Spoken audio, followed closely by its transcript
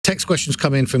Text questions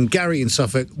come in from Gary in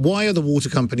Suffolk. Why are the water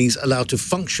companies allowed to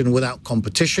function without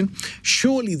competition?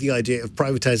 Surely the idea of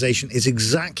privatisation is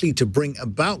exactly to bring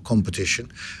about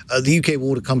competition. The UK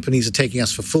water companies are taking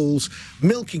us for fools,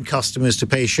 milking customers to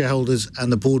pay shareholders and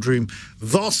the boardroom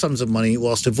vast sums of money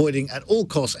whilst avoiding at all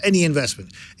costs any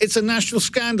investment. It's a national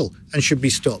scandal and should be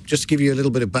stopped. Just to give you a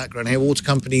little bit of background here, water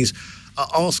companies are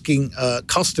asking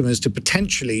customers to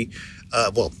potentially,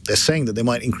 well, they're saying that they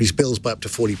might increase bills by up to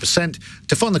 40%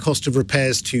 to fund the cost of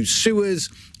repairs to sewers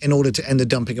in order to end the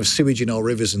dumping of sewage in our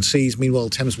rivers and seas. Meanwhile,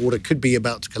 Thames Water could be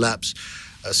about to collapse,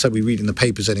 so we read in the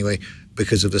papers anyway,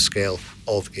 because of the scale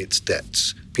of its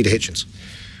debts. Peter Hitchens.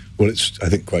 Well, it's, I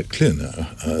think, quite clear now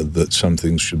that some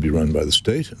things should be run by the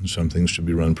state and some things should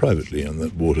be run privately, and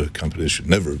that water companies should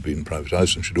never have been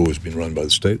privatised and should always have been run by the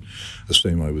state. The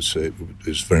same, I would say,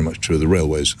 is very much true of the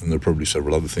railways, and there are probably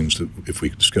several other things that, if we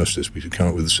could discuss this, we could come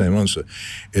up with the same answer.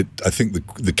 I think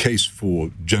the case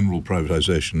for general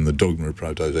privatisation, the dogma of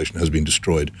privatisation, has been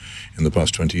destroyed in the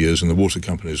past 20 years, and the water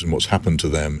companies and what's happened to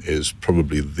them is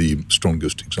probably the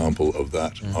strongest example of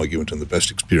that argument and the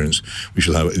best experience we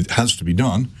shall have. It has to be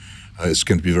done. It's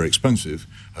going to be very expensive.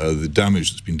 The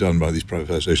damage that's been done by these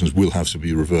privatisations will have to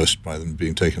be reversed by them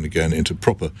being taken again into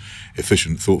proper,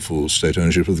 efficient, thoughtful state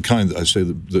ownership of the kind that I say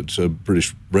that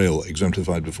British Rail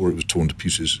exemplified before it was torn to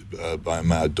pieces by a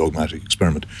mad, dogmatic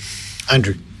experiment.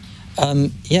 Andrew.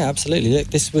 Yeah, absolutely. Look,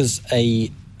 this was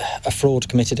a fraud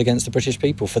committed against the British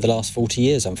people for the last 40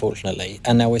 years, unfortunately,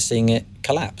 and now we're seeing it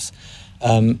collapse.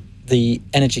 The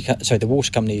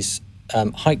water companies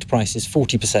hiked prices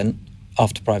 40%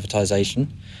 after privatisation.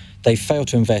 They failed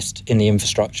to invest in the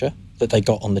infrastructure that they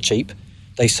got on the cheap.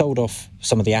 They sold off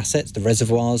some of the assets, the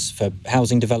reservoirs for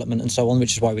housing development and so on,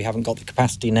 which is why we haven't got the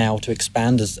capacity now to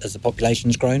expand as the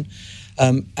population's grown.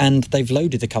 And they've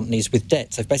loaded the companies with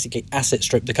debts. They've basically asset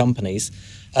stripped the companies.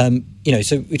 So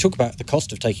we talk about the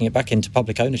cost of taking it back into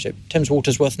public ownership. Thames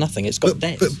Water's worth nothing. It's got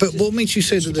debt. But what makes you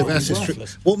say that they've asset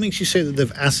stripped? What makes you say that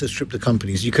they've asset stripped the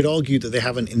companies? You could argue that they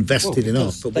haven't invested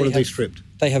enough, but what have they stripped?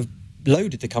 They have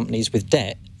loaded the companies with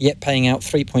debt, yet paying out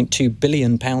 £3.2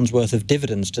 billion worth of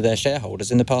dividends to their shareholders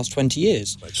in the past 20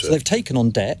 years. Right, so they've taken on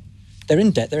debt, they're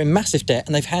in massive debt,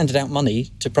 and they've handed out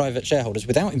money to private shareholders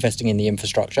without investing in the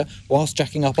infrastructure whilst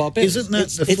jacking up our bills. Isn't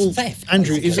that it's theft?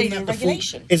 Andrew, isn't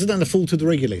that the fault of the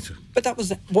regulator? But that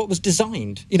was what was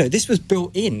designed. This was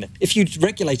built in. If you'd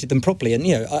regulated them properly, and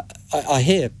I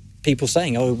hear people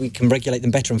saying, oh, we can regulate them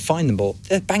better and fine them more.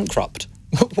 They're bankrupt.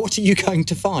 What are you going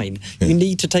to fine? Yeah. You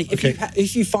need to take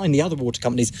if you fine the other water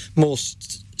companies more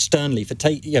sternly for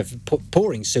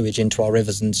pouring sewage into our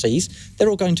rivers and seas, they're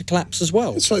all going to collapse as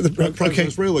well. It's like the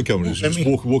privatised railway companies just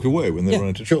walk away when they run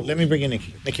into trouble. Let me bring in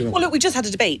Nicky. Well, look, we just had a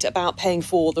debate about paying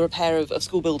for the repair of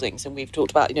school buildings, and we've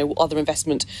talked about other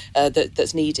investment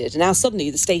that's needed. And now suddenly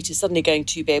the state is suddenly going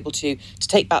to be able to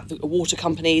take back the water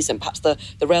companies and perhaps the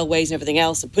railways and everything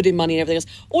else, and put in money and everything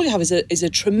else. All you have is a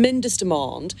tremendous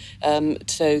demand.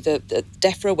 So the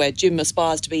DEFRA, where Jim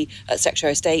aspires to be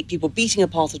Secretary of State, people beating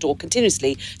upon the door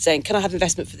continuously, saying, can I have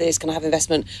investment for this? Can I have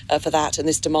investment for that? And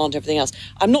this demand, everything else.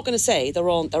 I'm not going to say there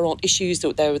aren't issues,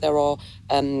 that there are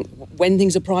when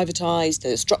things are privatised,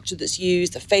 the structure that's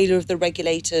used, the failure of the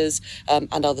regulators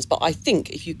and others. But I think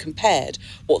if you compared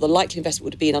what the likely investment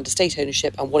would have been under state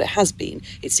ownership and what it has been,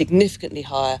 it's significantly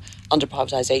higher under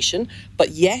privatisation.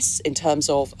 But yes, in terms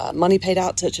of money paid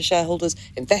out to shareholders,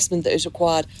 investment that is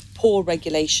required, poor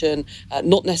regulation,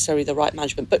 not necessarily the right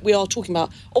management. But we are talking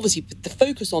about, obviously, the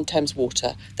focus on Thames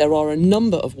Water. There are a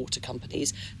number of water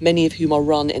companies, many of whom are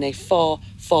run in a far,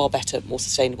 far better, more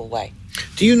sustainable way.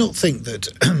 Do you not think that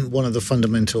one of the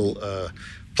fundamental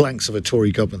planks of a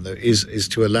Tory government, though, is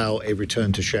to allow a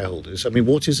return to shareholders? I mean,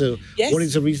 what is a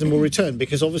reasonable return?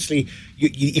 Because obviously,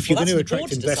 if you're going to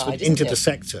attract investment into the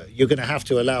sector, you're going to have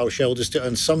to allow shareholders to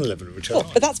earn some level of return.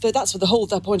 Well, but that's for the whole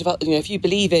point about, if you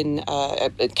believe in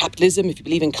capitalism, if you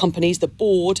believe in companies, the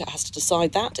board has to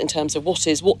decide that in terms of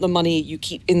what the money you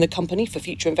keep in the company for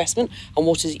future investment and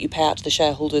what is it you pay out to the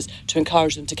shareholders to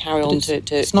encourage them to carry on to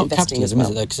it's not capitalism, is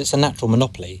it, though? Because it's a natural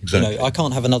monopoly. Exactly. I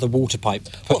can't have another water pipe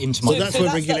put into my... That's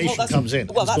where regulation comes in.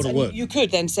 Well, that's, you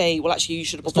could then say, well, actually, you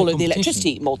should follow the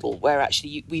electricity model, where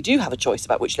actually we do have a choice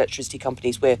about which electricity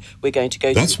companies we're going to go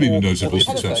to. That's been a notable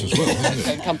success as well,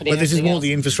 hasn't it? But this is more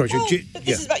the infrastructure. Well,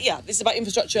 this is about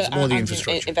infrastructure and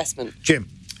investment. Jim?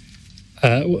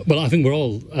 Well, I think we're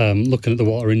all looking at the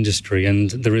water industry, and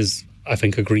there is, I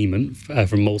think, agreement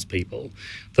from most people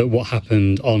that what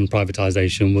happened on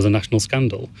privatisation was a national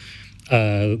scandal.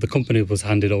 The company was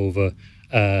handed over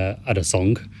at a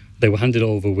song. They were handed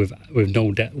over with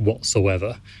no debt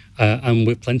whatsoever. And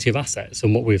with plenty of assets.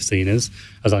 And what we've seen is,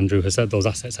 as Andrew has said, those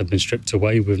assets have been stripped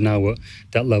away. We've now at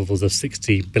debt levels of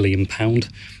 £60 billion.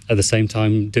 At the same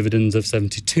time, dividends of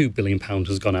 £72 billion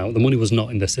has gone out. The money was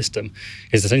not in the system.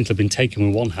 It's essentially been taken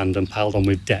with one hand and piled on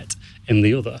with debt in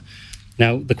the other.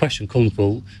 Now, the question comes,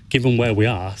 well, given where we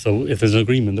are, so if there's an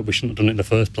agreement that we shouldn't have done it in the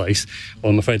first place,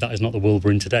 well, I'm afraid that is not the world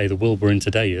we're in today. The world we're in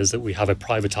today is that we have a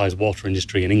privatised water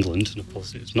industry in England, and of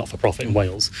course it's not for profit in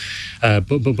Wales,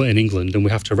 but in England, and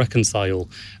we have to reconcile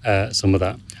some of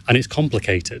that. And it's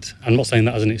complicated. I'm not saying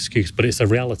that as an excuse, but it's a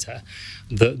reality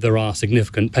that there are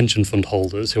significant pension fund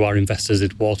holders who are investors in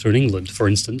water in England. For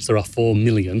instance, there are 4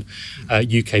 million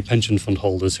UK pension fund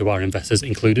holders who are investors,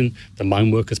 including the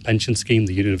Mine Workers Pension Scheme,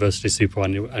 the University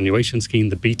Superannuation Scheme,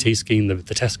 the BT Scheme, the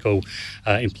Tesco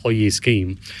Employee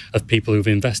Scheme, of people who've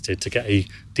invested to get a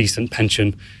decent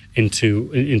pension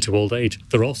into old age.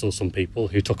 There are also some people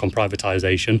who took on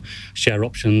privatisation, share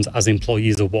options as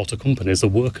employees of water companies,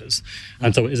 of workers.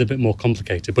 And so it is a bit more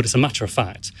complicated. But it's a matter of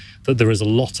fact that there is a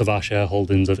lot of our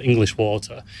shareholdings of English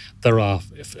water. There are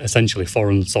essentially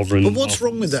foreign sovereign... But what's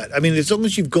wrong with that? I mean, as long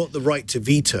as you've got the right to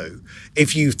veto,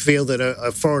 if you feel that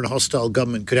a foreign hostile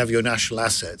government could have your national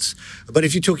assets. But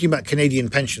if you're talking about Canadian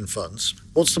pension funds,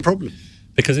 what's the problem?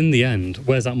 Because in the end,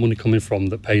 where's that money coming from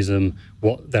that pays them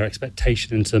what their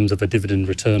expectation in terms of a dividend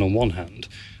return on one hand,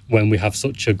 when we have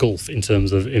such a gulf in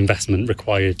terms of investment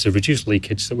required to reduce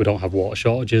leakage so we don't have water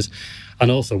shortages? And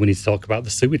also we need to talk about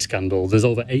the sewage scandal. There's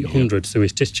over 800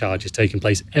 sewage discharges taking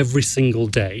place every single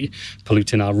day,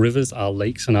 polluting our rivers, our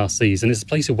lakes and our seas. And it's a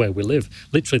place of where we live.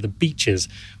 Literally the beaches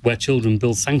where children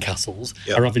build sandcastles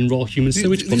are having raw human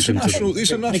sewage pumped into them.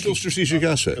 These are national strategic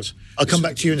assets. I'll come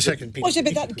back to you in a second, Peter.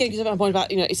 But that gives us a point about,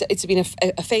 it's been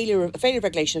a failure of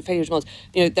regulation, a failure of demands.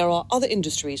 There are other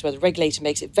industries where the regulator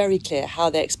makes it very clear how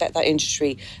they expect that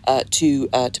industry to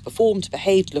perform, to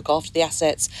behave, to look after the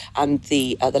assets and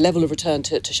the level of return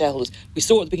to shareholders. We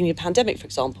saw at the beginning of the pandemic, for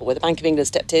example, where the Bank of England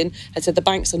stepped in and said the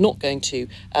banks are not going to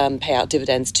pay out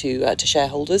dividends to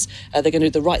shareholders. They're going to do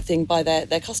the right thing by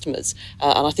their customers.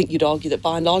 And I think you'd argue that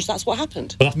by and large that's what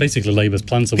happened. But that's basically Labour's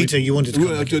plan. So Peter, you wanted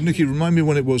to Nicky, remind me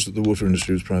when it was that the water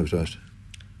industry was privatised?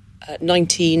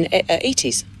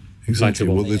 1980s. Exactly.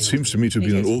 Well, it seems to me to have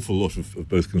been an awful lot of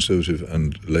both Conservative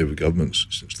and Labour governments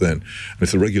since then. And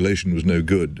if the regulation was no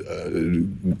good,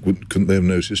 couldn't they have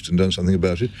noticed and done something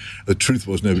about it? The truth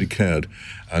was nobody cared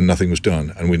and nothing was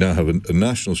done. And we now have a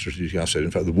national strategic asset. In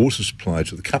fact, the water supply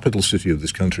to the capital city of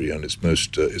this country and its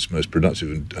most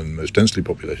productive and most densely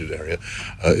populated area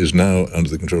is now under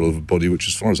the control of a body which,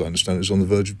 as far as I understand, is on the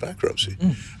verge of bankruptcy.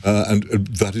 And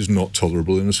that is not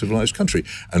tolerable in a civilised country.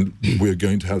 And we're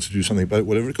going to have to do something about it,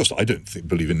 whatever it costs. I don't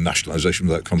believe in nationalisation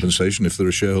without compensation. If there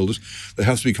are shareholders, they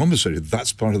have to be compensated.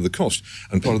 That's part of the cost,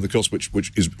 and part of the cost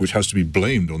which has to be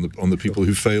blamed on the people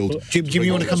who failed. Jim,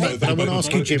 you want to come back? I want to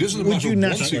ask you, Jim. Would you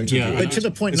nationalise? But to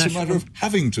the point, it's a matter of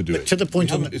having to do it. To the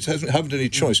point, it haven't any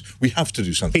choice. We have to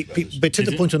do something. But to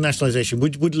the point on nationalisation,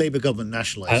 would Labour government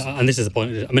nationalise? And this is a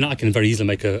point. I mean, I can very easily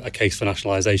make a case for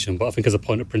nationalisation, but I think as a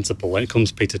point of principle, when it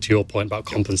comes, Peter, to your point about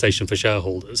compensation for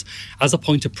shareholders, as a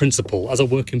point of principle, as a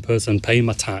working person paying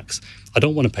my tax, I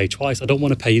don't want to pay twice. I don't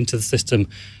want to pay into the system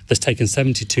that's taken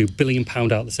 £72 billion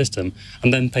out of the system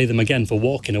and then pay them again for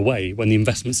walking away when the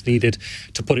investment's needed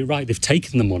to put it right. They've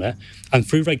taken the money, and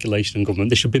through regulation and government,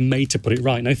 they should be made to put it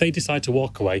right. Now, if they decide to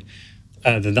walk away,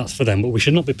 then that's for them, but we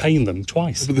should not be paying them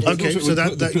twice. Okay, so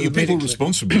the people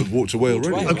responsible have walked away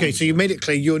already. Okay, so you made it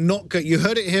clear you're not. You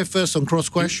heard it here first on Cross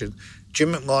Question.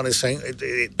 Jim McMahon is saying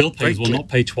bill payers will not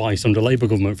pay twice under Labour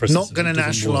government for a not going to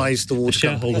nationalise the water. The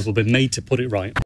shareholders will be made to put it right.